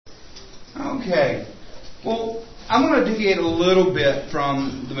Okay. Well, I'm going to deviate a little bit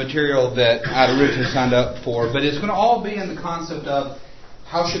from the material that I'd originally signed up for, but it's going to all be in the concept of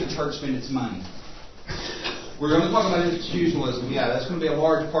how should the church spend its money. We're going to talk about institutionalism. Yeah, that's going to be a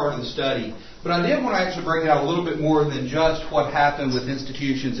large part of the study. But I did want to actually bring out a little bit more than just what happened with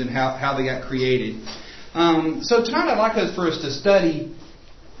institutions and how they got created. So tonight I'd like for us to study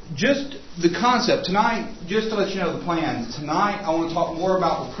just the concept. Tonight, just to let you know the plan, tonight I want to talk more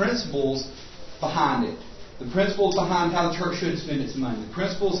about the principles behind it. The principles behind how the church should spend its money. The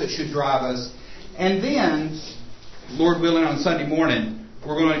principles that should drive us. And then, Lord willing, on Sunday morning,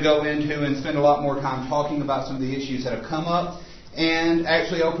 we're going to go into and spend a lot more time talking about some of the issues that have come up and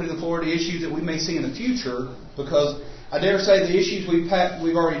actually opening the floor to issues that we may see in the future, because I dare say the issues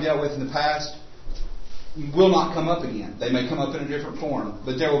we've already dealt with in the past will not come up again. They may come up in a different form,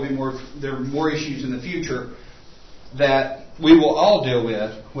 but there are more issues in the future that we will all deal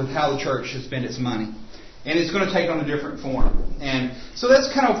with how the church should spend its money. And it's going to take on a different form. And so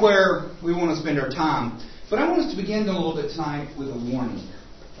that's kind of where we want to spend our time. But I want us to begin a little bit tonight with a warning.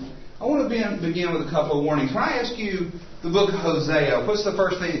 I want to begin with a couple of warnings. When I ask you the book of Hosea, what's the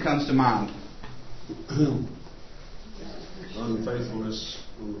first thing that comes to mind? Unfaithfulness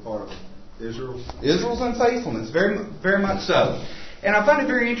on the part of Israel. Israel's unfaithfulness, very, very much so. And I find it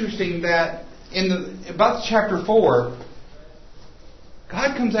very interesting that about chapter 4,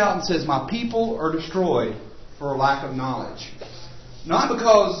 God comes out and says, "My people are destroyed for a lack of knowledge." Not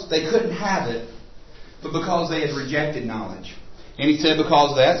because they couldn't have it, but because they had rejected knowledge. And He said,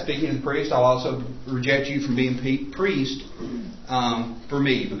 because of that, speaking to the priest, I'll also reject you from being priest for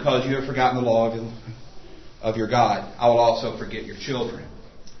me, because you have forgotten the law of your God. I will also forget your children.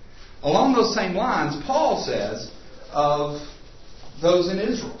 Along those same lines, Paul says of those in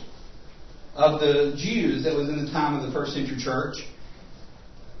Israel, of the Jews that was in the time of the first century church,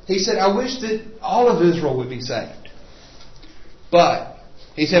 he said, I wish that all of Israel would be saved. But,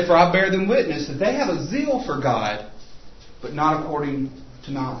 he said, for I bear them witness that they have a zeal for God, but not according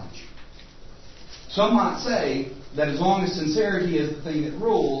to knowledge. Some might say that as long as sincerity is the thing that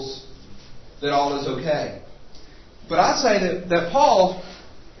rules, that all is okay. But I say that Paul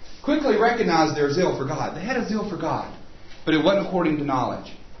quickly recognized their zeal for God. They had a zeal for God, but it wasn't according to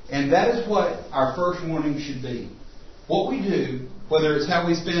knowledge. And that is what our first warning should be. What we do, whether it's how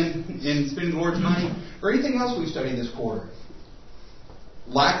we spending the Lord's money or anything else we've studied this quarter,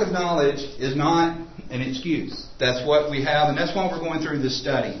 lack of knowledge is not an excuse. That's what we have, and that's why we're going through this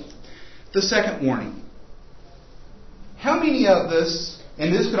study. The second warning. How many of us,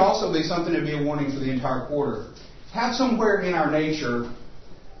 and this could also be something to be a warning for the entire quarter, have somewhere in our nature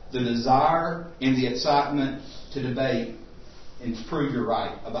the desire and the excitement to debate and to prove you're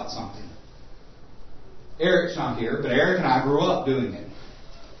right about something? Eric's not here, but Eric and I grew up doing it.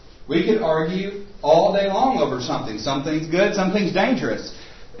 We could argue all day long over something. Something's good, something's dangerous.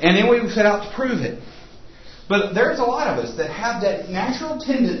 And then we would set out to prove it. But there's a lot of us that have that natural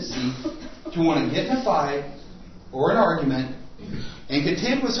tendency to want to get in a fight or an argument and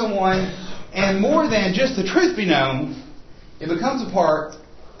contend with someone, and more than just the truth be known, it becomes a part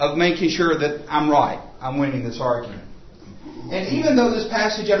of making sure that I'm right. I'm winning this argument. And even though this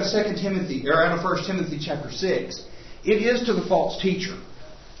passage out of 1 Timothy chapter 6, it is to the false teacher.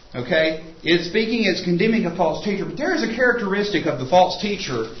 Okay? It's condemning a false teacher. But there is a characteristic of the false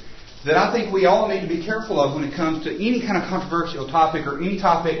teacher that I think we all need to be careful of when it comes to any kind of controversial topic or any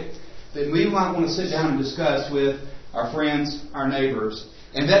topic that we might want to sit down and discuss with our friends, our neighbors.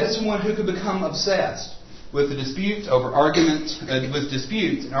 And that is someone who could become obsessed with the disputes over arguments, with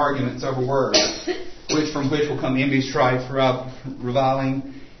disputes and arguments over words, from which will come envy, strife,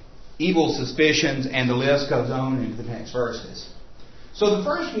 reviling, evil suspicions, and the list goes on into the next verses. So the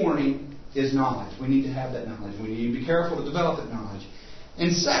first warning is knowledge. We need to have that knowledge. We need to be careful to develop that knowledge.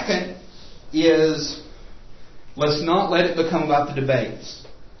 And second is, let's not let it become about the debates.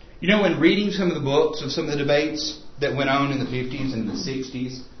 You know, in reading some of the books of some of the debates that went on in the 50s and the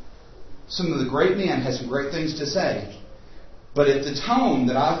 60s, some of the great men had some great things to say. But if the tone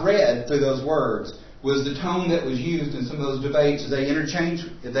that I've read through those words was the tone that was used in some of those debates as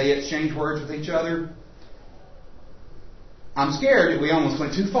they exchanged words with each other, I'm scared that we almost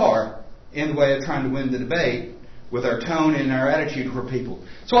went too far in the way of trying to win the debate with our tone and our attitude toward people.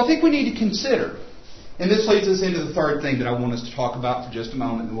 So I think we need to consider, and this leads us into the third thing that I want us to talk about for just a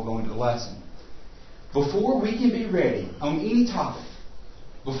moment, and we'll go into the lesson. Before we can be ready on any topic,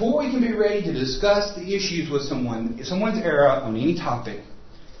 before we can be ready to discuss the issues with someone's era on any topic,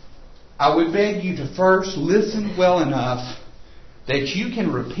 I would beg you to first listen well enough that you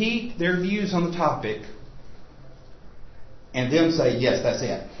can repeat their views on the topic and them say, yes, that's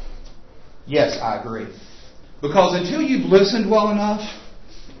it. Yes, I agree. Because until you've listened well enough,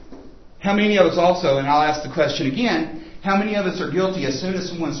 how many of us also, and I'll ask the question again, how many of us are guilty as soon as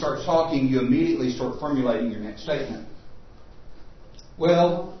someone starts talking, you immediately start formulating your next statement?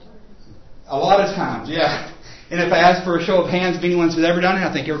 Well, a lot of times, yeah. And if I ask for a show of hands if anyone's ever done it,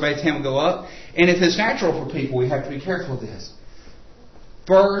 I think everybody's hand will go up. And if it's natural for people, we have to be careful of this.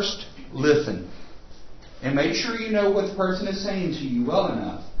 First, listen. And make sure you know what the person is saying to you well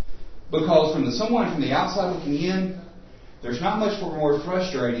enough. Because someone from the outside looking in, there's not much more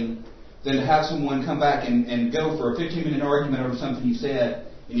frustrating than to have someone come back and go for a 15-minute argument over something you said,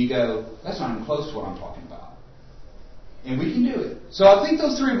 and you go, that's not even close to what I'm talking about. And we can do it. So I think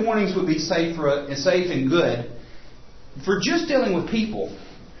those 3 warnings would be safe and good for just dealing with people,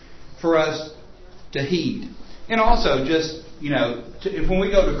 for us to heed. And also just, when we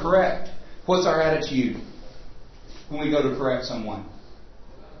go to correct, what's our attitude when we go to correct someone?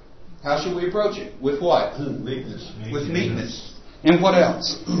 How should we approach it? With what? Meekness. With meekness. And what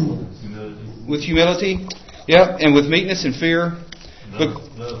else? Humility. With humility. Yep. And with meekness and fear. Love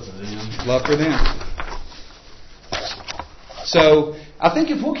for them. Love for them. So, I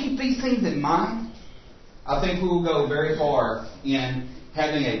think if we'll keep these things in mind, I think we will go very far in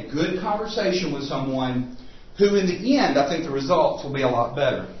having a good conversation with someone who, in the end, I think the results will be a lot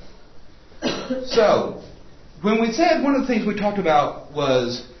better. So, when we said one of the things we talked about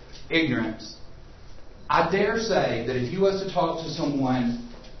was ignorance, I dare say that if you was to talk to someone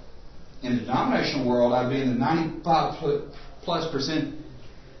in the denominational world, I'd be in the 95+%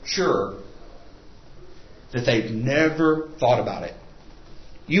 sure that they've never thought about it.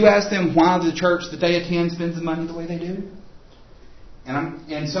 You ask them why the church that they attend spends the money the way they do,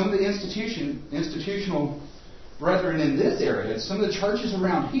 and some of the institutional brethren in this area, some of the churches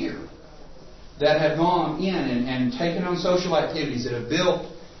around here that have gone in and taken on social activities, that have built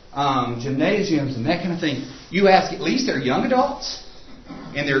gymnasiums and that kind of thing. You ask at least their young adults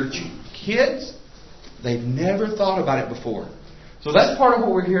and their kids, they've never thought about it before. So that's part of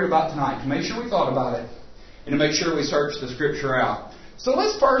what we're here about tonight, to make sure we thought about it and to make sure we search the Scripture out. So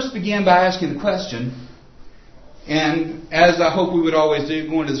let's first begin by asking the question, and as I hope we would always do,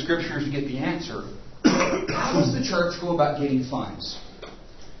 go into the Scriptures to get the answer. How does the church go about getting funds?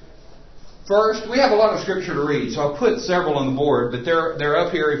 First, we have a lot of Scripture to read, so I'll put several on the board, but they're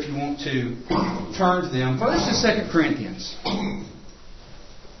up here if you want to turn to them. First is 2 Corinthians.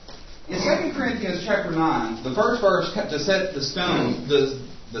 In 2 Corinthians chapter 9, the first verse to set the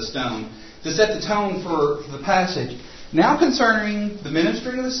tone for the passage. Now concerning the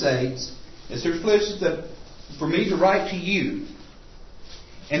ministry of the saints, it's privileged for me to write to you.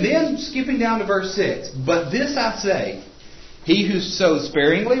 And then skipping down to verse 6, but this I say, he who sows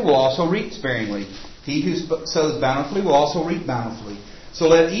sparingly will also reap sparingly. He who sows bountifully will also reap bountifully. So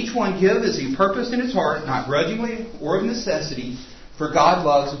let each one give as he purposed in his heart, not grudgingly or of necessity, for God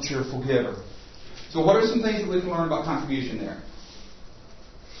loves a cheerful giver. So what are some things that we can learn about contribution there?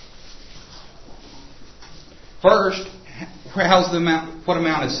 First, what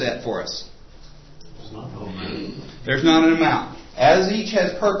amount is set for us? There's not an amount. As each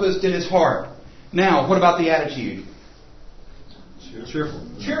has purposed in his heart. Now, what about the attitude? Cheerful.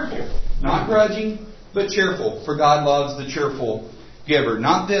 Not grudging, but cheerful. For God loves the cheerful giver.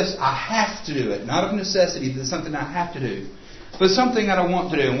 Not this, I have to do it. Not of necessity, this is something I have to do. But something that I want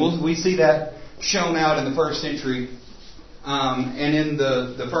to do. And we see that shown out in the first century and in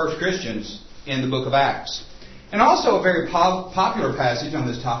the first Christians in the book of Acts. And also a very popular passage on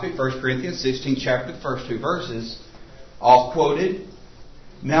this topic, 1 Corinthians 16th chapter, the first 2 verses, all quoted.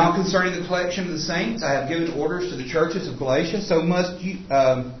 Now concerning the collection of the saints, I have given orders to the churches of Galatia, so you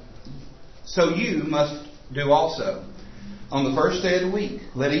must do also. On the first day of the week,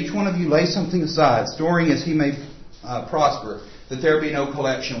 let each one of you lay something aside, storing as he may prosper, that there be no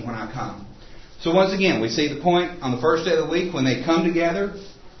collection when I come. So once again, we see the point on the first day of the week when they come together,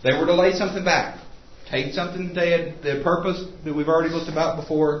 they were to lay something back. Take something they had the purpose that we've already looked about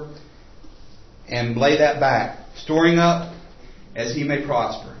before and lay that back, storing up as he may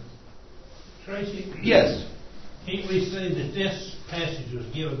prosper. Tracy? Yes. Can't we say that this passage was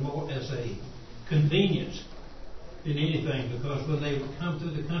given more as a convenience than anything? Because when they would come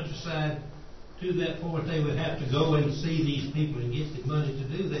through the countryside to that point, they would have to go and see these people and get the money to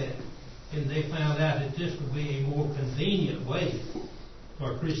do that. And they found out that this would be a more convenient way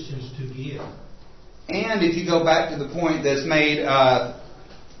for Christians to give. And if you go back to the point that's made,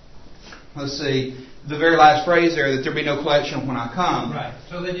 the very last phrase there, that there be no collection when I come. Right.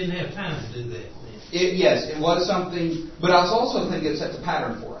 So they didn't have time to do that. Yes, it was something, but I also think it sets a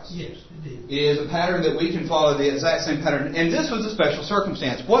pattern for us. Yes, it did. It is a pattern that we can follow, the exact same pattern. And this was a special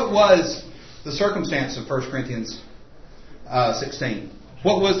circumstance. What was the circumstance of 1 Corinthians 16?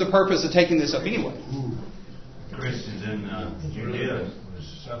 What was the purpose of taking this up anyway? Christians in Judea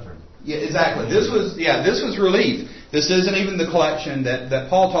was suffering. Yeah, exactly. This was relief. This isn't even the collection that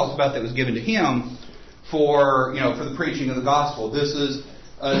Paul talks about that was given to him for the preaching of the gospel. This is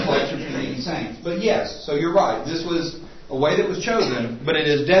a collection for the needy saints. But yes, so you're right. This was a way that was chosen, but it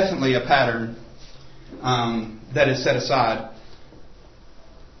is definitely a pattern that is set aside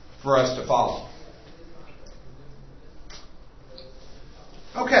for us to follow.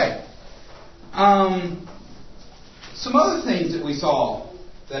 Okay. Some other things that we saw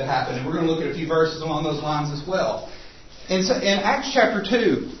that happened, and we're going to look at a few verses along those lines as well. In Acts chapter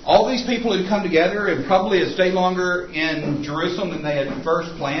 2, all these people had come together and probably had stayed longer in Jerusalem than they had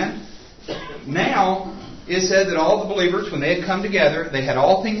first planned. Now, it said that all the believers, when they had come together, they had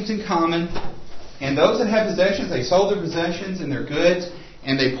all things in common. And those that had possessions, they sold their possessions and their goods,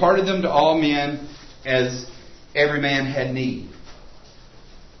 and they parted them to all men as every man had need.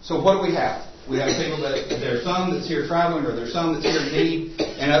 So what do we have? We have people that there's some that's here traveling, or there's some that's here in need,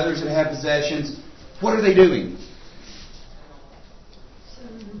 and others that have possessions. What are they doing?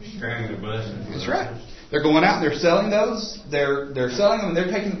 Sharing the blessings. That's right. They're going out and they're selling those. They're selling them and they're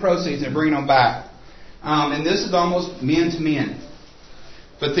taking the proceeds and they're bringing them back. And this is almost men to men.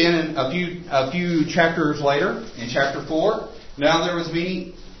 But then a few chapters later, in chapter 4, now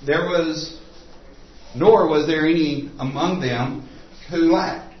nor was there any among them who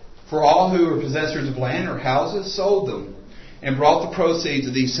lacked. For all who were possessors of land or houses sold them and brought the proceeds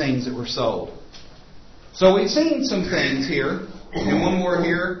of these things that were sold. So we've seen some things here, and one more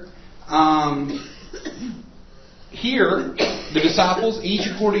here. Here, the disciples, each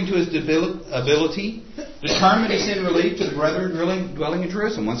according to his ability, determined to send relief to the brethren dwelling in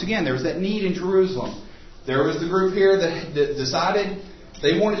Jerusalem. Once again, there was that need in Jerusalem. There was the group here that decided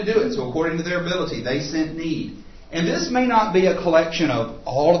they wanted to do it. So according to their ability, they sent need. And this may not be a collection of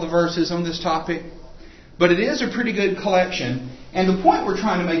all of the verses on this topic, but it is a pretty good collection. And the point we're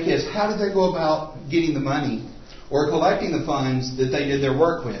trying to make is, how did they go about getting the money or collecting the funds that they did their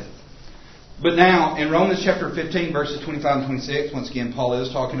work with? But now, in Romans chapter 15, verses 25 and 26, once again, Paul is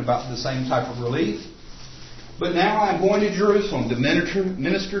talking about the same type of relief. But now I'm going to Jerusalem to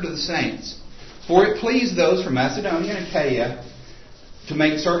minister to the saints. For it pleased those from Macedonia and Achaia to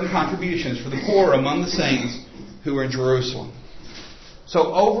make certain contributions for the poor among the saints who are in Jerusalem.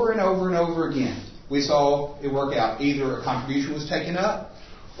 So over and over and over again, we saw it work out. Either a contribution was taken up,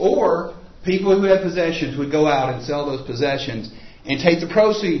 or people who had possessions would go out and sell those possessions and take the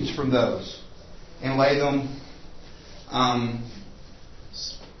proceeds from those and lay them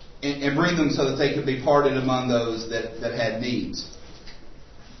and bring them so that they could be parted among those that had needs.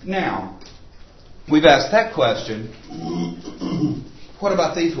 Now, we've asked that question. What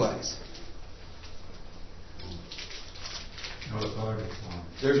about these ways? No authority for them.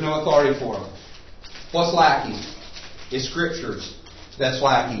 There's no authority for them. What's lacking? It's Scriptures that's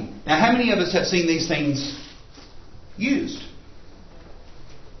lacking. Now, how many of us have seen these things used?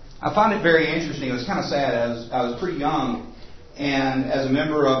 I find it very interesting. It was kind of sad. I was pretty young, and as a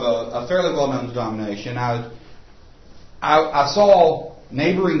member of a fairly well-known denomination, I saw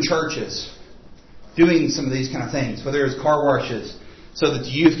neighboring churches doing some of these kind of things, whether it's car washes so that the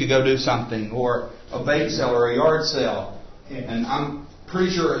youth could go do something, or a bake sale or a yard sale. And I'm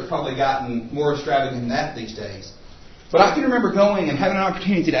pretty sure it's probably gotten more extravagant than that these days. But I can remember going and having an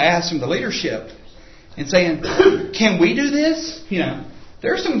opportunity to ask some of the leadership and saying, can we do this?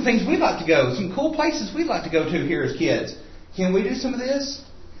 There are some things we'd like to go, some cool places we'd like to go to here as kids. Can we do some of this?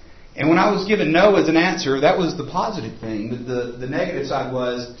 And when I was given no as an answer, that was the positive thing. The negative side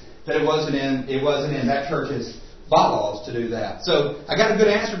was that it wasn't in that church's bylaws to do that. So I got a good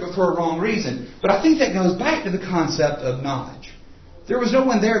answer, but for a wrong reason. But I think that goes back to the concept of knowledge. There was no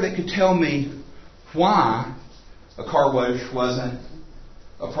one there that could tell me why a car wash wasn't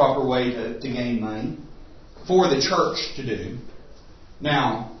a proper way to gain money for the church to do.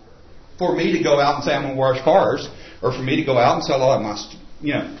 Now, for me to go out and say I'm going to wash cars, or for me to go out and sell all of my,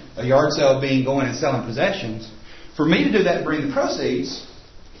 a yard sale being going and selling possessions, for me to do that and bring the proceeds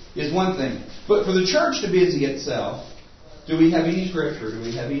is one thing. But for the church to busy itself, do we have any scripture? Do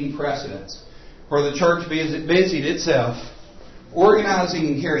we have any precedence for the church busied itself organizing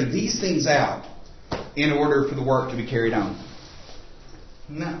and carrying these things out in order for the work to be carried on?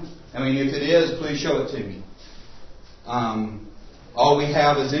 No. I mean, if it is, please show it to me. All we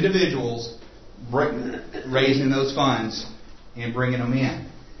have is individuals raising those funds and bringing them in.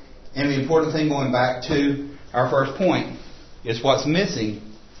 And the important thing, going back to our first point, is what's missing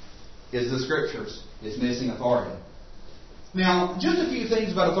is the Scriptures. It's missing authority. Now, just a few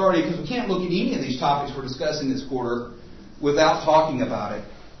things about authority, because we can't look at any of these topics we're discussing this quarter without talking about it.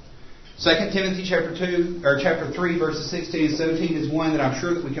 2 Timothy chapter 3, verses 16 and 17 is one that I'm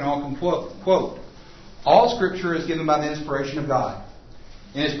sure that we can all quote. All Scripture is given by the inspiration of God,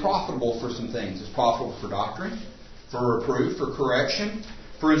 and is profitable for some things. It's profitable for doctrine, for reproof, for correction,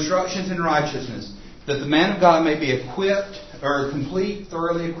 for instructions in righteousness, that the man of God may be equipped, or complete,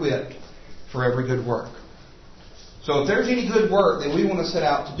 thoroughly equipped for every good work. So if there's any good work that we want to set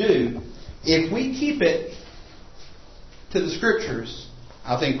out to do, if we keep it to the Scriptures,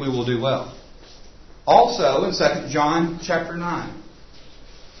 I think we will do well. Also, in 2 John chapter 9,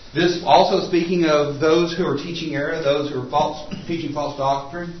 this also speaking of those who are teaching error, those who are teaching false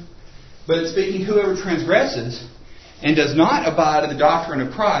doctrine, but it's speaking whoever transgresses and does not abide in the doctrine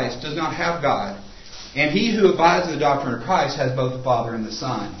of Christ does not have God. And he who abides in the doctrine of Christ has both the Father and the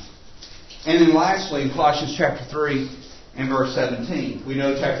Son. And then lastly, in Colossians chapter 3 and verse 17, we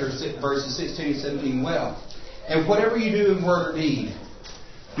know verses 16 and 17 well. And whatever you do in word or deed,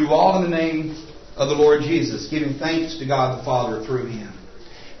 do all in the name of the Lord Jesus, giving thanks to God the Father through Him.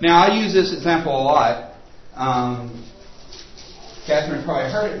 Now, I use this example a lot. Catherine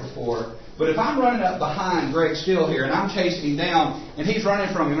probably heard it before. But if I'm running up behind Greg Steele here and I'm chasing him down and he's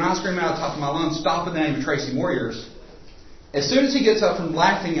running from me and I scream out the top of my lungs, "Stop in the name of Tracy Warriors," as soon as he gets up from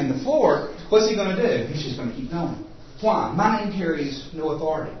laughing in the floor, what's he going to do? He's just going to keep going. Why? My name carries no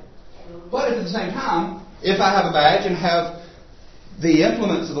authority. But at the same time, if I have a badge and have the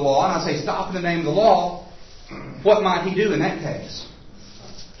implements of the law and I say, "Stop in the name of the law," what might he do in that case?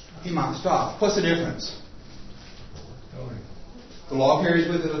 He might stop. What's the difference? The law carries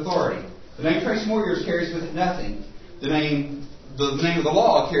with it authority. The name Tracy Warriors carries with it nothing. The name of the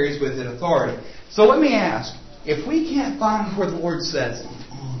law carries with it authority. So let me ask, if we can't find where the Lord says it,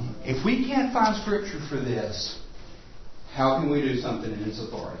 if we can't find Scripture for this, how can we do something in its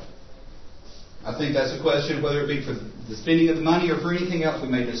authority? I think that's a question, whether it be for the spending of the money or for anything else we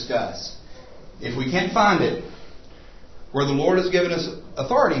may discuss. If we can't find it where the Lord has given us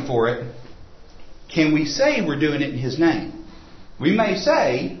authority for it, can we say we're doing it in His name? We may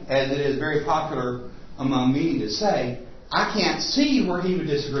say, as it is very popular among many to say, "I can't see where He would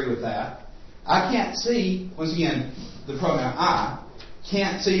disagree with that. I can't see," once again, the pronoun "I,"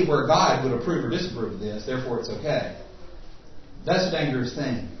 can't see where God would approve or disapprove of this, therefore it's okay. That's a dangerous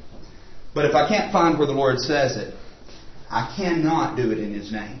thing. But if I can't find where the Lord says it, I cannot do it in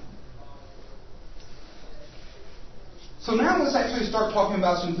His name. So now let's actually start talking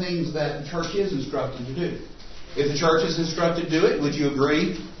about some things that the church is instructed to do. If the church is instructed to do it, would you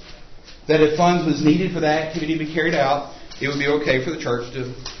agree that if funds was needed for that activity to be carried out, it would be okay for the church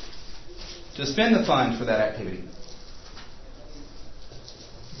to spend the funds for that activity?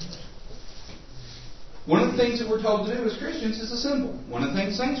 One of the things that we're told to do as Christians is assemble. One of the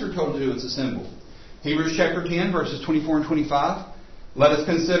things saints are told to do is assemble. Hebrews chapter 10, verses 24 and 25. "Let us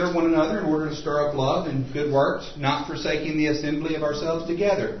consider one another in order to stir up love and good works, not forsaking the assembly of ourselves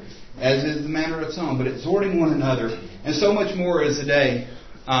together, as is the manner of some, but exhorting one another, and so much more as the day,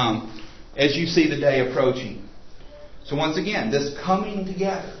 as you see the day approaching." So once again, this coming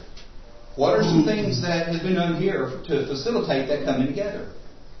together. What are some things that have been done here to facilitate that coming together?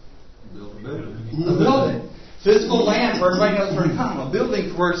 Build a building. A building. Physical land where everybody knows where to come. A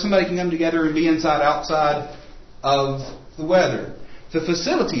building where somebody can come together and be inside, outside of the weather. The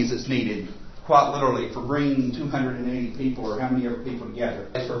facilities that's needed, quite literally, for bringing 280 people or how many ever people together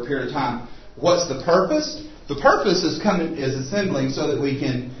for a period of time. What's the purpose? The purpose is assembling so that we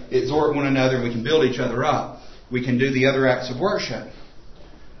can exhort one another and we can build each other up. We can do the other acts of worship.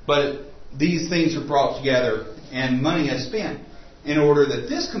 But these things are brought together and money is spent in order that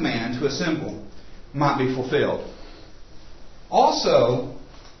this command to assemble might be fulfilled. Also,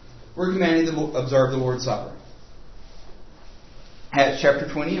 we're commanded to observe the Lord's Supper. Acts chapter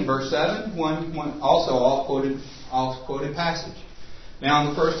 20 and verse 7, also oft-quoted passage. Now on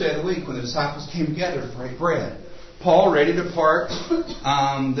the first day of the week, when the disciples came together to break bread, Paul, ready to depart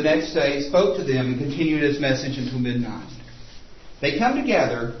the next day, spoke to them and continued his message until midnight. They come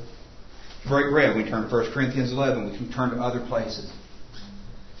together to break bread. We turn to 1 Corinthians 11. We can turn to other places.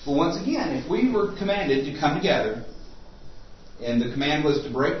 But once again, if we were commanded to come together, and the command was to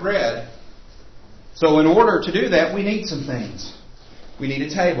break bread, so in order to do that, we need some things. We need a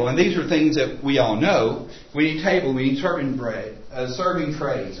table. And these are things that we all know. We need a table. We need serving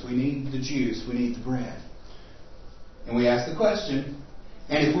trays. We need the juice. We need the bread. And we ask the question,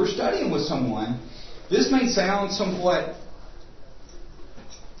 and if we're studying with someone, this may sound somewhat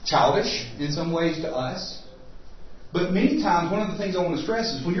childish in some ways to us. But many times, one of the things I want to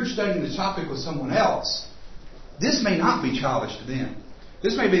stress is when you're studying the topic with someone else, this may not be childish to them.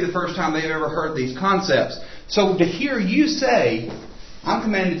 This may be the first time they've ever heard these concepts. So to hear you say, I'm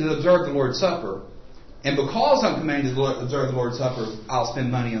commanded to observe the Lord's Supper, and because I'm commanded to observe the Lord's Supper, I'll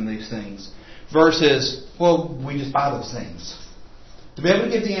spend money on these things. Versus, well, we just buy those things. To be able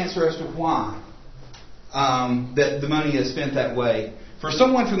to give the answer as to why that the money is spent that way, for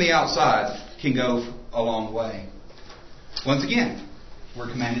someone from the outside, can go a long way. Once again,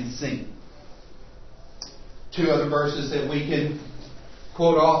 we're commanded to sing. Two other verses that we can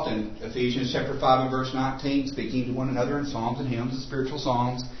quote often. Ephesians chapter 5 and verse 19, speaking to one another in psalms and hymns and spiritual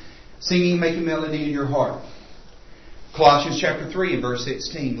songs, singing, making melody in your heart. Colossians chapter 3 and verse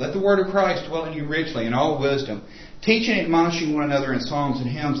 16, let the word of Christ dwell in you richly in all wisdom, teaching and admonishing one another in psalms and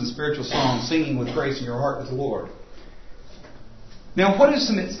hymns and spiritual songs, singing with grace in your heart with the Lord. Now, what are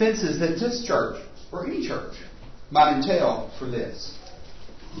some expenses that this church, or any church, might entail for this?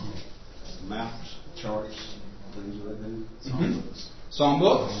 Maps, charts, things like that.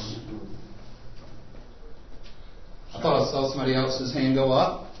 Songbooks. I thought I saw somebody else's hand go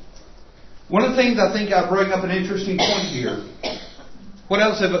up. One of the things I think I bring up an interesting point here. What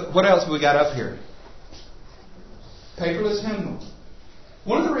else have we got up here? Paperless hymnal.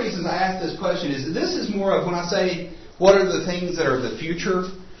 One of the reasons I ask this question is that this is more of when I say what are the things that are the future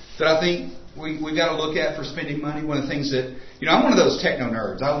that I think we've got to look at for spending money. One of the things that, I'm one of those techno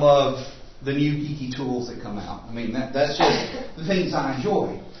nerds. I love the new geeky tools that come out. I mean, that's just the things I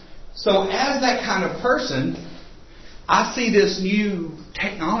enjoy. So as that kind of person, I see this new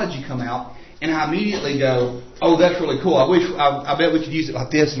technology come out, and I immediately go, oh, that's really cool. I bet we could use it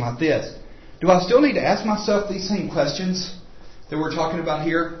like this and like this. Do I still need to ask myself these same questions that we're talking about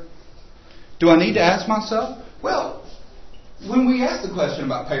here? Do I need to ask myself? Well, when we ask the question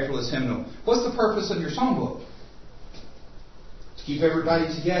about paperless hymnal, what's the purpose of your songbook? To keep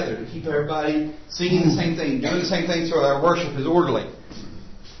everybody together, to keep everybody singing the same thing, doing the same thing so our worship is orderly.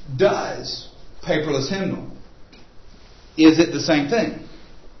 Does paperless hymnal, is it the same thing?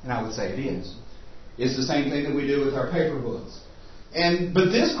 And I would say it is. It's the same thing that we do with our paper books.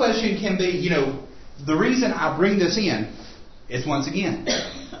 But this question can be, the reason I bring this in is once again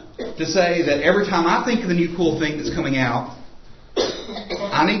to say that every time I think of the new cool thing that's coming out,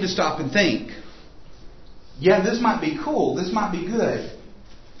 I need to stop and think, yeah, this might be cool, this might be good,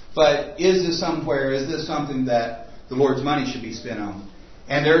 but is this something that the Lord's money should be spent on?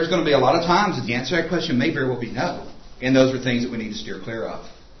 And there's going to be a lot of times that the answer to that question may very well be no. And those are things that we need to steer clear of.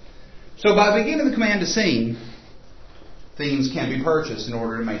 So by beginning the command to sing, things can be purchased in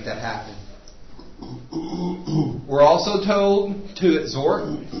order to make that happen. We're also told to exhort,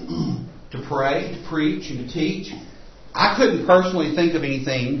 to pray, to preach, and to teach. I couldn't personally think of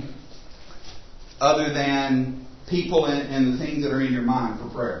anything other than people and the things that are in your mind for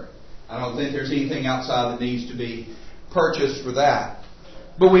prayer. I don't think there's anything outside that needs to be purchased for that.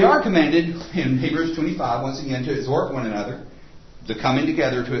 But we are commanded in Hebrews 25, once again, to exhort one another, the coming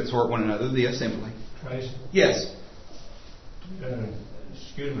together to exhort one another, the assembly. Tracy? Yes.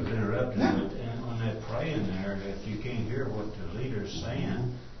 Excuse me for interrupting, but on that praying there, if you can't hear what the leader's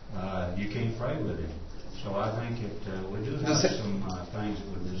saying, you can't pray with him. So I think we do have some things that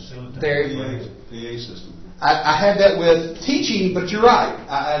would facilitate the PA system. I had that with teaching, but you're right.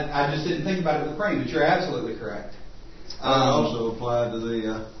 I just didn't think about it with praying, but you're absolutely correct. Also applied to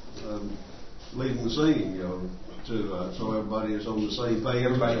the leading the singing, so everybody is on the same page.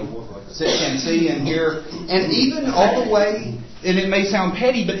 Everybody can see and hear. And even all the way, and it may sound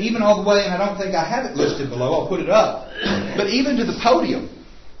petty, but even all the way, and I don't think I have it listed below, I'll put it up, but even to the podium.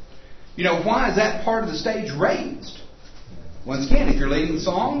 Why is that part of the stage raised? Once again, if you're leading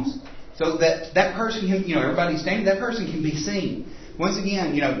songs, so that person can, everybody's standing, that person can be seen. Once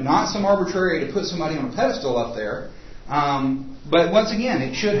again, not some arbitrary to put somebody on a pedestal up there. But once again,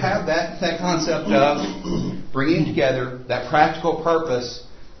 it should have that concept of bringing together that practical purpose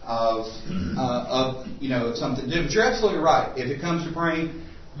of something. But you're absolutely right. If it comes to praying,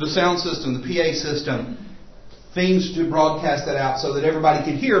 the sound system, the PA system, things to broadcast that out so that everybody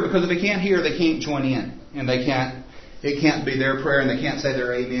can hear. Because if they can't hear, they can't join in, and it can't be their prayer, and they can't say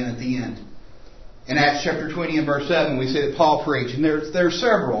their amen at the end. In Acts chapter 20 and verse 7, we see that Paul preached, and there's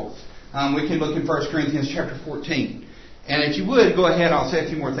several. We can look in 1 Corinthians chapter 14. And if you would, go ahead, I'll say a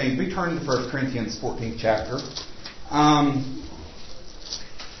few more things. We turn to 1 Corinthians 14th chapter.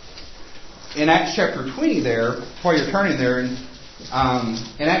 In Acts chapter 20 there, while you're turning there, in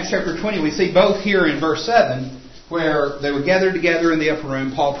Acts chapter 20, we see both here in verse 7, where they were gathered together in the upper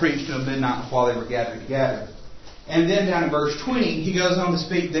room. Paul preached to them midnight while they were gathered together. And then down in verse 20, he goes on to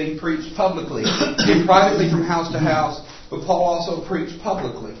speak that he preached publicly, and privately from house to house, but Paul also preached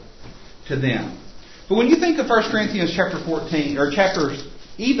publicly to them. But when you think of 1 Corinthians chapter 14, or chapters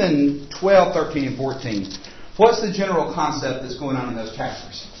even 12, 13, and 14, what's the general concept that's going on in those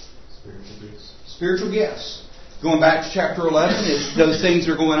chapters? Spiritual gifts. Spiritual gifts. Going back to chapter 11, it's those things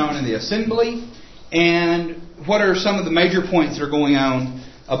that are going on in the assembly. And what are some of the major points that are going on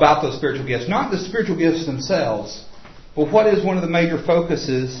about those spiritual gifts? Not the spiritual gifts themselves, but what is one of the major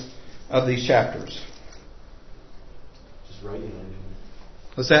focuses of these chapters? Just regulating them.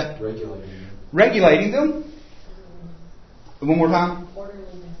 What's that? Regulating them. Regulating them. One more time.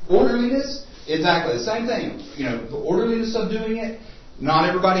 Orderliness. Orderliness. Exactly the same thing. You know, the orderliness of doing it. Not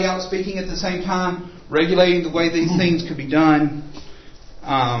everybody out speaking at the same time. Regulating the way these things could be done.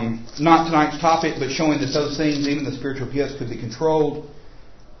 Not tonight's topic, but showing that those things, even the spiritual gifts, could be controlled.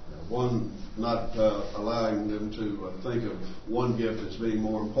 One, not allowing them to think of one gift as being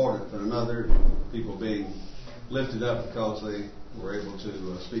more important than another. People being lifted up because they were able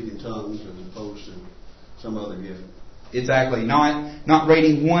to speak in tongues as opposed to some other gift. Exactly. Not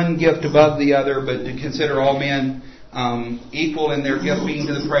rating one gift above the other, but to consider all men equal in their gift being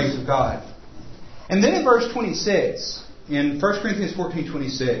to the praise of God. And then in verse 26, in 1 Corinthians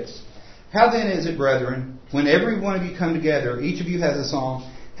 14:26, how then is it, brethren, when every one of you come together, each of you has a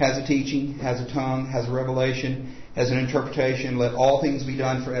song, has a teaching, has a tongue, has a revelation, has an interpretation, let all things be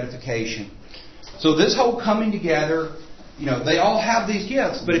done for edification. So this whole coming together, you know, they all have these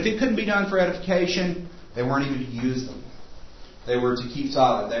gifts, but if it couldn't be done for edification, they weren't even to use them. They were to keep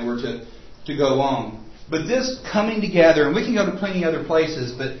silent. They were to go on. But this coming together, and we can go to plenty other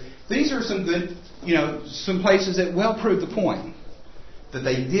places, but these are some good, you know, some places that well prove the point that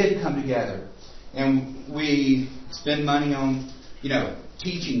they did come together. And we spend money on, you know,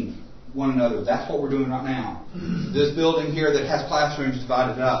 teaching one another. That's what we're doing right now. This building here that has classrooms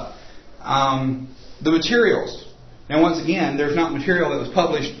divided up. The materials. Now, once again, there's not material that was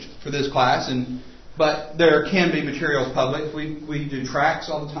published for this class, but there can be materials published. We do tracts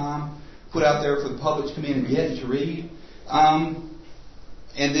all the time, put out there for the public to come in and get and to read. And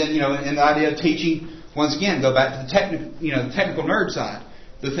then, you know, and the idea of teaching, once again, go back to the technical nerd side.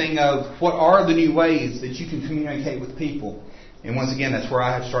 The thing of what are the new ways that you can communicate with people. And once again, that's where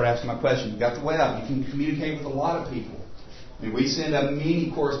I have to start asking my question. You've got the web. You can communicate with a lot of people. I mean, we send out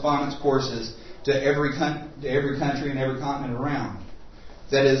many correspondence courses to every country and every continent around.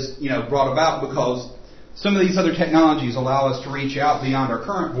 That is, you know, brought about because some of these other technologies allow us to reach out beyond our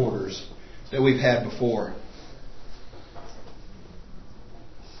current borders that we've had before.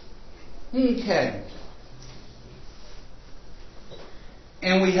 Okay.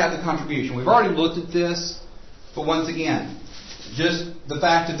 And we have the contribution. We've already looked at this, but once again, just the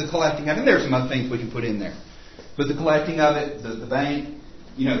fact of the collecting of it. And there's some other things we can put in there. But the collecting of it, the bank,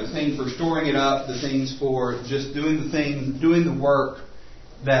 you know, the thing for storing it up, the things for just doing the work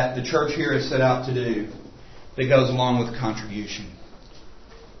that the church here has set out to do that goes along with the contribution.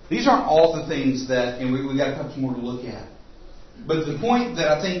 These aren't all the things that, and we've got a couple more to look at. But the point that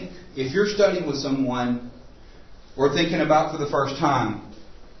I think, if you're studying with someone or thinking about for the first time,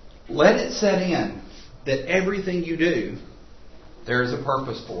 let it set in that everything you do, there is a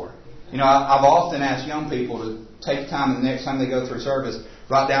purpose for. You know, I've often asked young people to take time the next time they go through service,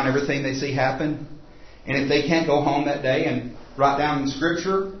 write down everything they see happen. And if they can't go home that day and write down in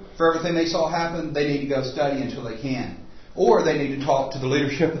Scripture for everything they saw happen, they need to go study until they can. Or they need to talk to the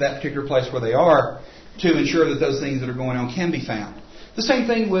leadership of that particular place where they are to ensure that those things that are going on can be found. The same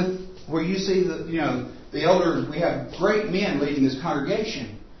thing with where you see the elders. We have great men leading this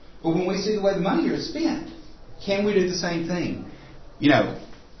congregation. But when we see the way the money is spent, can we do the same thing? You know,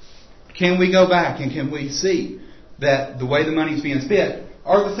 can we go back and can we see that the way the money is being spent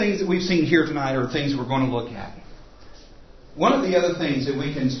are the things that we've seen here tonight or things we're going to look at? One of the other things that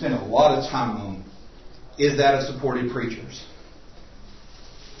we can spend a lot of time on is that of supported preachers.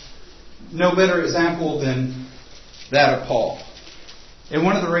 No better example than that of Paul. And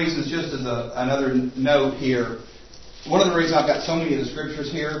one of the reasons, just as another note here, one of the reasons I've got so many of the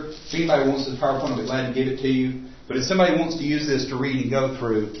scriptures here, if anybody wants this PowerPoint, I'll be glad to give it to you. But if somebody wants to use this to read and go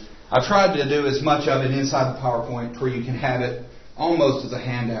through, I've tried to do as much of it inside the PowerPoint where you can have it almost as a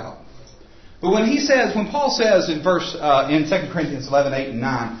handout. But when Paul says in 2 Corinthians 11, 8 and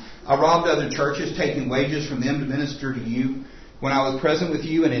 9, I robbed other churches, taking wages from them to minister to you. When I was present with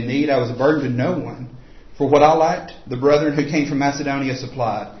you and in need, I was a burden to no one. For what I lacked, the brethren who came from Macedonia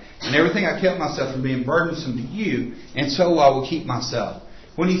supplied. And everything I kept myself from being burdensome to you, and so I will keep myself.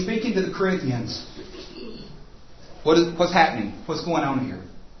 When he's speaking to the Corinthians, what's happening? What's going on here?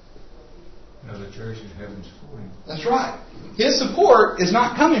 Now the church in heaven supporting. That's right. His support is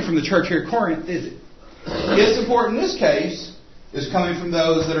not coming from the church here at Corinth, is it? His support in this case is coming from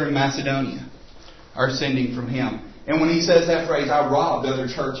those that are in Macedonia. are sending from Him. And when he says that phrase, I robbed other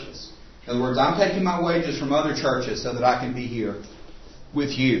churches. In other words, I'm taking my wages from other churches so that I can be here with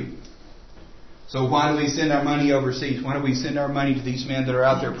you. So why do we send our money overseas? Why do we send our money to these men that are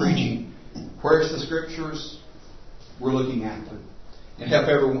out there preaching? Where's the Scriptures? We're looking at them. And help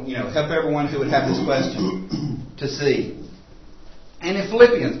everyone who would have this question to see. And in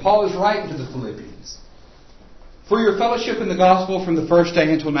Philippians, Paul is writing to the Philippians. For your fellowship in the gospel from the first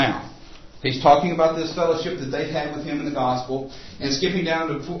day until now. He's talking about this fellowship that they've had with him in the gospel. And skipping down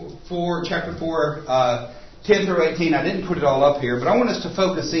to chapter 4, 10 through 18. I didn't put it all up here, but I want us to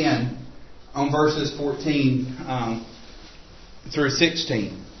focus in on verses 14 through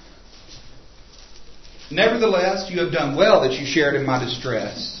 16. Nevertheless, you have done well that you shared in my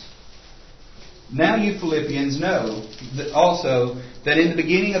distress. Now you Philippians know that also that in the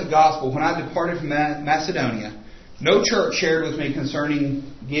beginning of the gospel, when I departed from Macedonia, no church shared with me concerning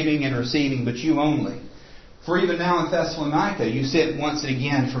giving and receiving, but you only. For even now in Thessalonica, you sent once and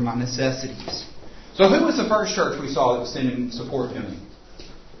again for my necessities. So who was the first church we saw that was sending support to me?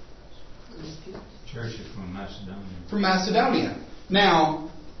 Churches from Macedonia. From Macedonia. Now,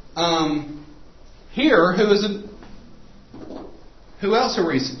 here, who else are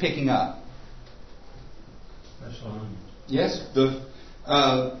we picking up? Thessalonica. Yes,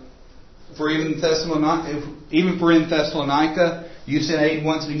 for even for in Thessalonica, you sent aid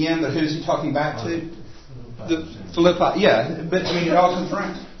once and again, but who's he talking back to? The Philippi. Yeah, but I mean it all comes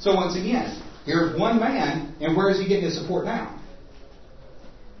around. So once again, here's one man, and where is he getting his support now?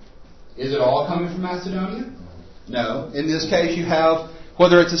 Is it all coming from Macedonia? No. In this case, you have,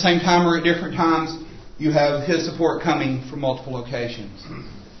 whether it's the same time or at different times, you have his support coming from multiple locations.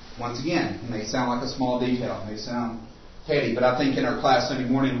 Once again, it may sound like a small detail, it may sound petty, but I think in our class Sunday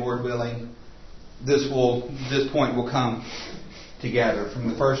morning, Lord willing, this point will come together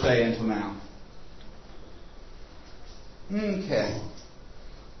from the first day until now. Okay.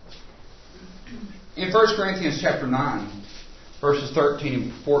 In 1 Corinthians chapter 9, verses 13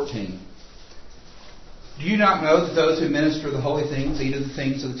 and 14, do you not know that those who minister the holy things eat of the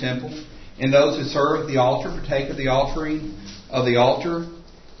things of the temple, and those who serve the altar partake of the offering of the altar?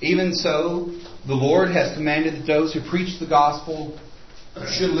 Even so, the Lord has commanded that those who preach the gospel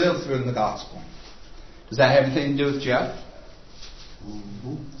should live through the gospel. Does that have anything to do with Jeff?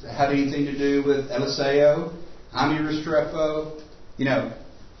 Does that have anything to do with Eliseo? Ami Restrepo?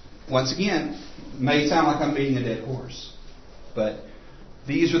 Once again, it may sound like I'm beating a dead horse, but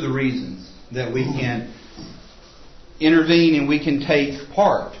these are the reasons that we can intervene and we can take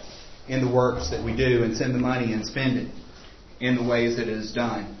part in the works that we do and send the money and spend it in the ways that it is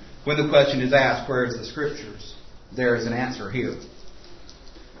done. When the question is asked, where is the Scriptures? There is an answer here.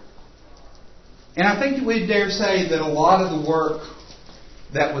 And I think that we dare say that a lot of the work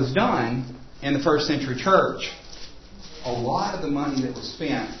that was done in the first century church, a lot of the money that was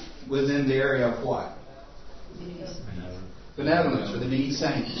spent was in the area of what? Benevolence, or the needy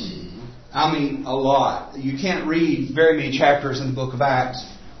saints. I mean, a lot. You can't read very many chapters in the book of Acts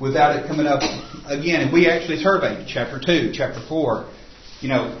without it coming up again. And we actually surveyed chapter 2, chapter 4.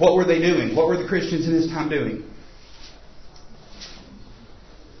 What were they doing? What were the Christians in this time doing?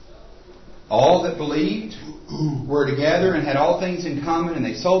 All that believed were together and had all things in common, and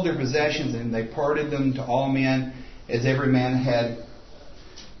they sold their possessions and they parted them to all men as every man had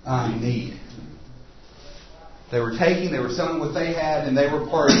need. They were selling what they had, and they were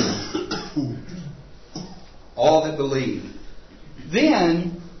parting. All that believed.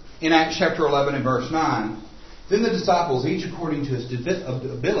 Then, in Acts chapter 11 and verse 9, then the disciples, each according to his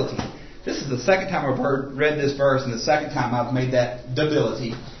ability. This is the second time I've read this verse, and the second time I've made that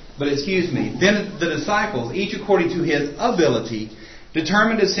debility. But excuse me. Then the disciples, each according to his ability,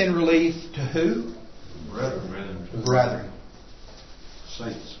 determined to send relief to who? Brethren.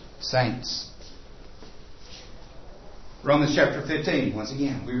 Saints. Romans chapter 15, once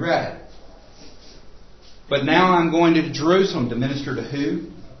again, we read it. But now I'm going to Jerusalem to minister to who?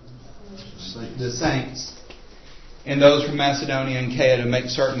 The saints. And those from Macedonia and Achaia to make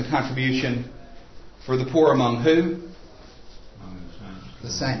certain the contribution for the poor among who? The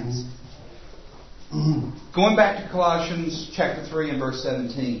saints. Going back to Colossians chapter 3 and verse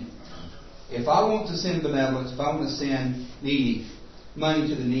 17. If I want to send benevolence, if I want to send money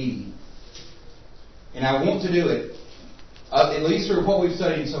to the needy, and I want to do it, at least through what we've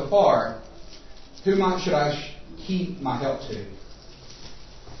studied so far, who should I keep my help to?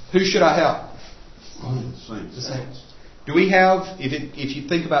 Who should I help? The saints. Do we have, if you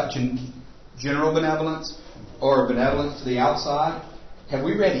think about general benevolence or benevolence to the outside, have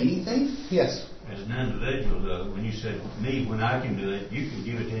we read anything? Yes. As an individual, though, when you said me, when I can do it, you can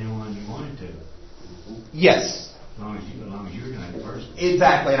give it to anyone you wanted to. Yes. As long as you're doing it first.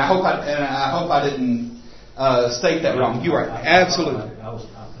 Exactly, and I hope I didn't state that wrong. You are absolutely. I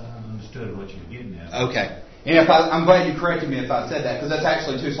understood what you were getting at. Okay, and I'm glad you corrected me if I said that, because that's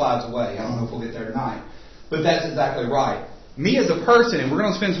actually 2 slides away. I don't know if we'll get there tonight, but that's exactly right. Me as a person, and we're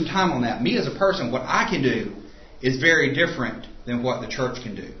going to spend some time on that. Me as a person, what I can do is very different than what the church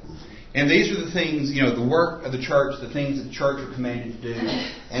can do. And these are the things, the work of the church, the things that the church are commanded to do.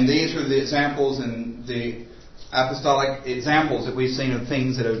 And these are the examples and the apostolic examples that we've seen of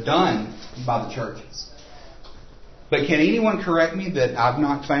things that are done by the churches. But can anyone correct me that I've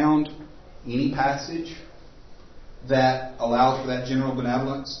not found any passage that allows for that general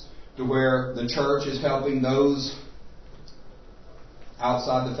benevolence, to where the church is helping those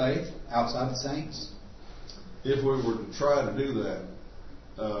outside the faith, outside the saints? If we were to try to do that,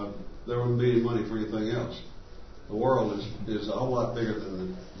 there wouldn't be any money for anything else. The world is a whole lot bigger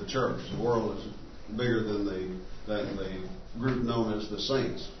than the church. The world is bigger than the group known as the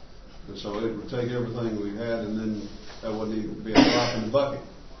saints. And so it would take everything we had, and then that wouldn't even be a drop in the bucket.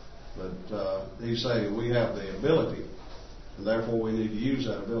 But he's saying we have the ability, and therefore we need to use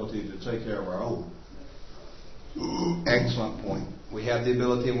that ability to take care of our own. Excellent point. We have the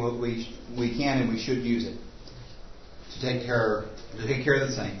ability, and we can and we should use it to take care of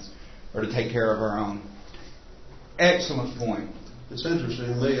the saints, or to take care of our own. Excellent point. It's interesting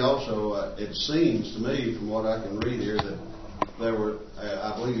to me also, it seems to me from what I can read here that there were,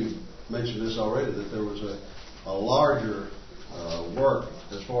 I believe you mentioned this already, that there was a larger work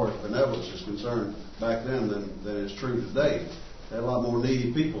as far as benevolence is concerned back then than is true today. They had a lot more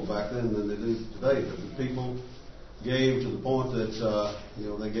needy people back then than they do today, but the people gave to the point that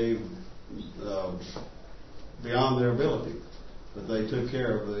they gave beyond their ability, that they took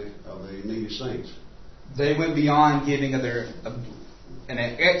care of the needy saints. They went beyond giving of their an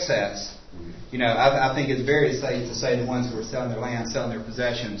excess. I think it's very safe to say the ones who were selling their land, selling their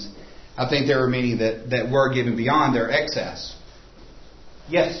possessions, I think there were many that were given beyond their excess.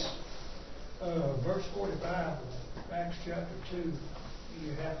 Yes? Verse 45 of Acts chapter 2,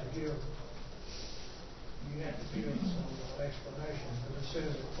 you have to give some explanation, because it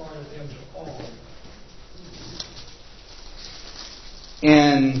says that part of them is all.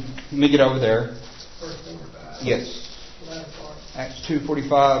 And let me get over there. Verse 45. Yes. The latter part. Acts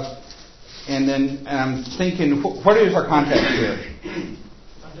 2:45. And then I'm thinking, what is our context here?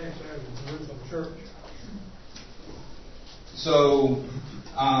 I think there's the Jerusalem church. So,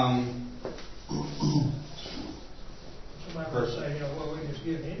 somebody would say, well, we just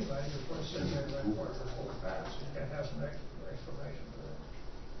give anybody, just what it says there in that part of verse 45. So you got to have some explanation for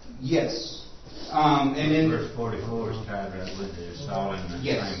that. yes. And then verse 44 is tied right with it. It's all in the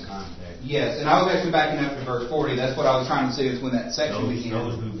same context. Yes, and I was actually backing up to verse 40. That's what I was trying to say is when that section began.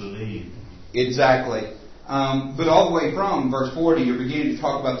 Those who believe. Exactly. But all the way from verse 40, you're beginning to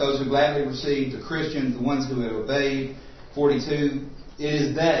talk about those who gladly received, the Christians, the ones who have obeyed. 42, it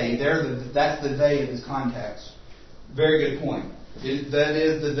is they. That's the they of this context. Very good point. That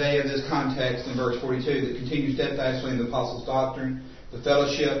is the they of this context in verse 42 that continues steadfastly in the apostles' doctrine, the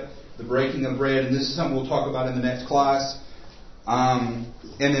fellowship, the breaking of bread, and this is something we'll talk about in the next class. And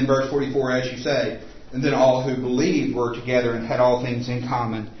then verse 44, as you say, and then all who believed were together and had all things in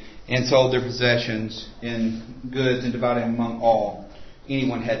common, and sold their possessions and goods and divided among all.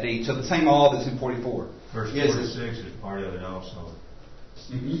 Anyone had need. So the same all that's in 44. Verse 46 is part of it also.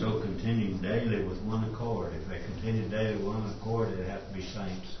 Mm-hmm. So continue daily with one accord. If they continue daily with one accord, it have to be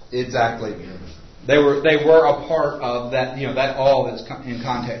saints. Exactly. They were a part of that. That all that's in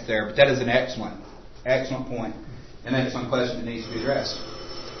context there. But that is an excellent point, an excellent question that needs to be addressed.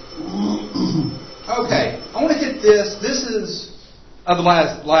 Okay, I want to hit this. This is the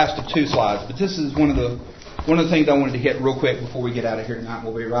last of 2 slides, but this is one of the things I wanted to hit real quick before we get out of here tonight.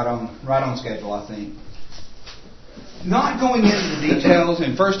 We'll be right on schedule, I think. Not going into the details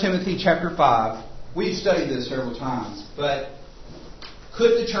in 1 Timothy chapter 5. We've studied this several times, but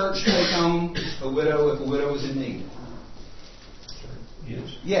could the church take on a widow if a widow was in need?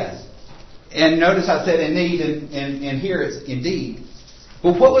 Yes. Yes. And notice I said in need, and here it's indeed.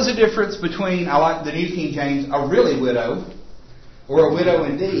 But what was the difference between, I like the New King James, a really widow, or a widow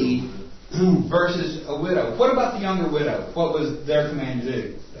indeed, versus a widow? What about the younger widow? What was their command to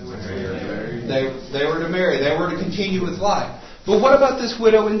do? They were to marry. They were to continue with life. But what about this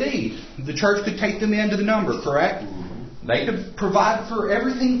widow indeed? The church could take them into the number, correct? They could provide for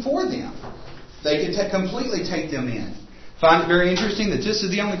everything for them. They could completely take them in. Find it very interesting that this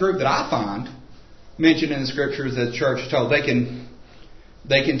is the only group that I find mentioned in the scriptures that the church is told they can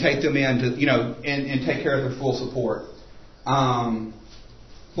take them in to, and take care of their full support.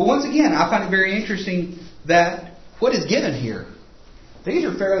 But once again, I find it very interesting that what is given here, these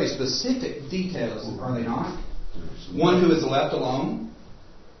are fairly specific details, are they not? One who is left alone,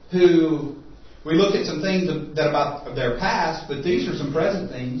 who we look at some things that about their past, but these are some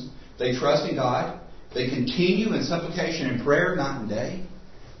present things. They trust in God. They continue in supplication and prayer night and day.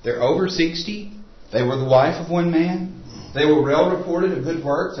 They're over 60. They were the wife of one man. They were well reported of good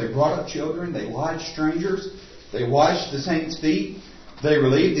works. They brought up children. They lodged strangers. They washed the saints' feet. They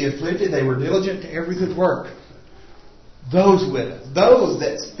relieved the afflicted. They were diligent to every good work. Those widows, those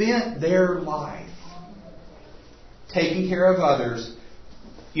that spent their life taking care of others,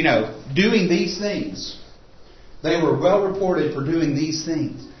 doing these things. They were well reported for doing these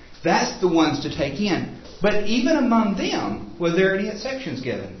things. That's the ones to take in. But even among them, were there any exceptions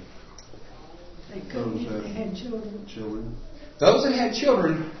given? They had children. Those that had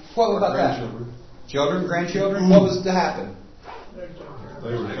children, what about that? Children, grandchildren, what was to happen?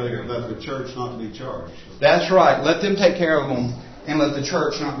 They were taking about the church not to be charged. That's right. Let them take care of them and let the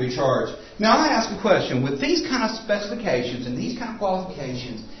church not be charged. Now I ask a question. With these kind of specifications and these kind of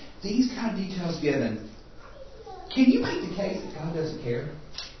qualifications, these kind of details given, can you make the case that God doesn't care?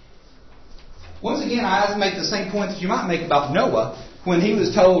 Once again, I make the same point that you might make about Noah. When he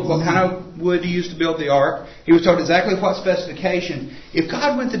was told what kind of wood he used to build the ark, he was told exactly what specification. If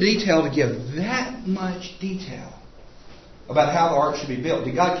God went to detail to give that much detail about how the ark should be built,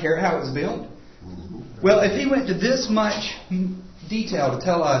 did God care how it was built? Well, if He went to this much detail to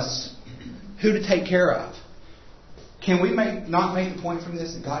tell us who to take care of, can we not make the point from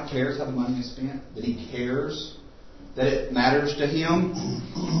this that God cares how the money is spent? That He cares? That it matters to Him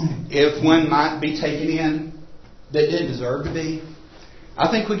if one might be taken in that didn't deserve to be? I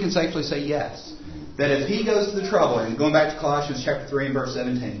think we can safely say yes. That if He goes to the trouble, and going back to Colossians chapter 3 and verse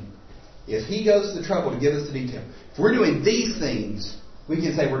 17, if He goes to the trouble to give us the detail, if we're doing these things, we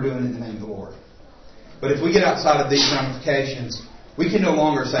can say we're doing it in the name of the Lord. But if we get outside of these ramifications, we can no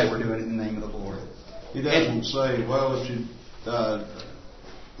longer say we're doing it in the name of the Lord. He doesn't say, well, if you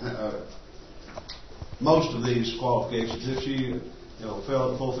most of these qualifications, if she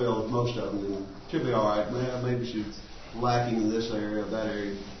fulfilled most of them, then she'll be all right. Maybe she's lacking in this area or that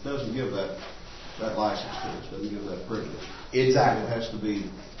area. It doesn't give that license to us. Doesn't give that privilege. Exactly. It has to be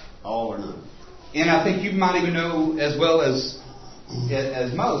all or none. And I think you might even know as well as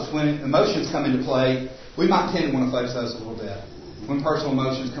most, when emotions come into play, we might tend to want to flex those a little bit when personal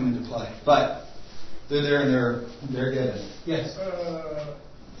emotions come into play. But they're there and they're given. Yes.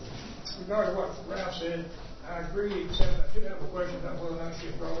 Regarding what Ralph said, I agree, except I did have a question about whether or not she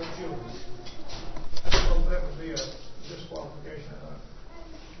had brought up children. I don't know if that would be a disqualification or not.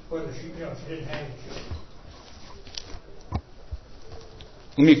 Whether she didn't have any children.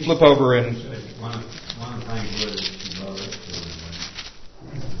 Let me flip over and... One of the things was she brought up children.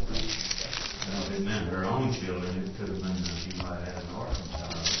 It meant her own children. It could have been she might have had an orphan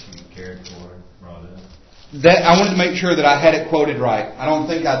child she cared for, brought up. That I wanted to make sure that I had it quoted right. I don't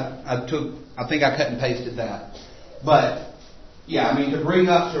think I think I cut and pasted that. But, yeah, I mean, to bring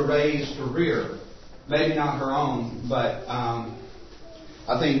up, to raise, to rear. Maybe not her own, but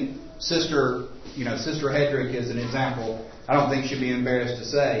I think Sister Hedrick is an example. I don't think she'd be embarrassed to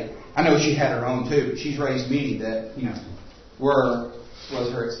say. I know she had her own too, but she's raised many that,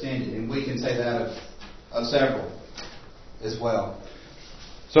 was her extended. And we can say that of several as well.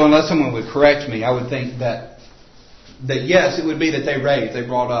 So unless someone would correct me, I would think that yes, it would be that they raised, they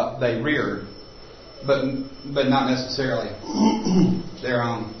brought up, they reared, but not necessarily their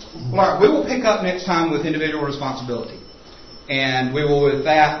own. Well, all right, we will pick up next time with individual responsibility. And with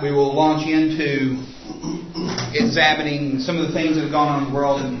that, we will launch into examining some of the things that have gone on in the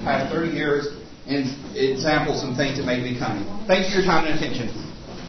world in the past 30 years and example some things that may be coming. Thanks for your time and attention.